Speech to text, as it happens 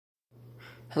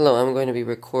Hello, I'm going to be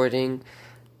recording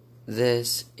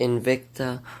this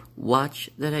Invicta watch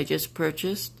that I just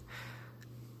purchased.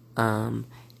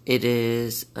 It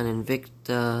is an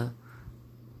Invicta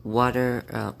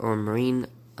water or marine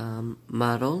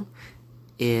model.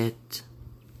 It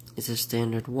is a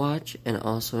standard watch and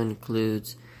also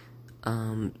includes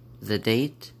the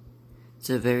date. It's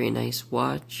a very nice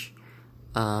watch,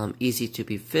 easy to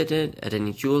be fitted at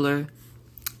any jeweler,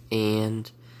 and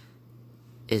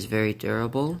is very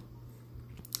durable.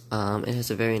 It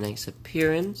has a very nice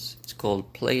appearance. It's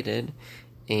gold plated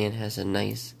and has a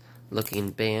nice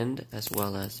looking band as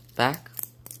well as back.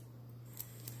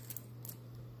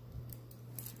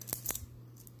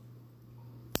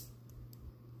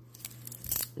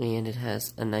 And it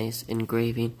has a nice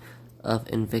engraving of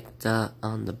Invicta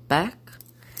on the back,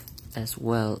 as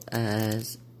well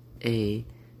as a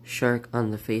shark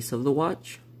on the face of the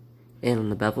watch and on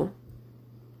the bevel.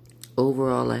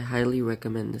 Overall, I highly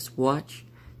recommend this watch.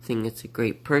 I think it's a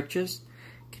great purchase.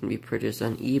 It can be purchased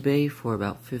on eBay for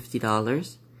about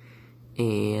 $50.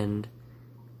 And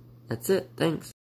that's it. Thanks.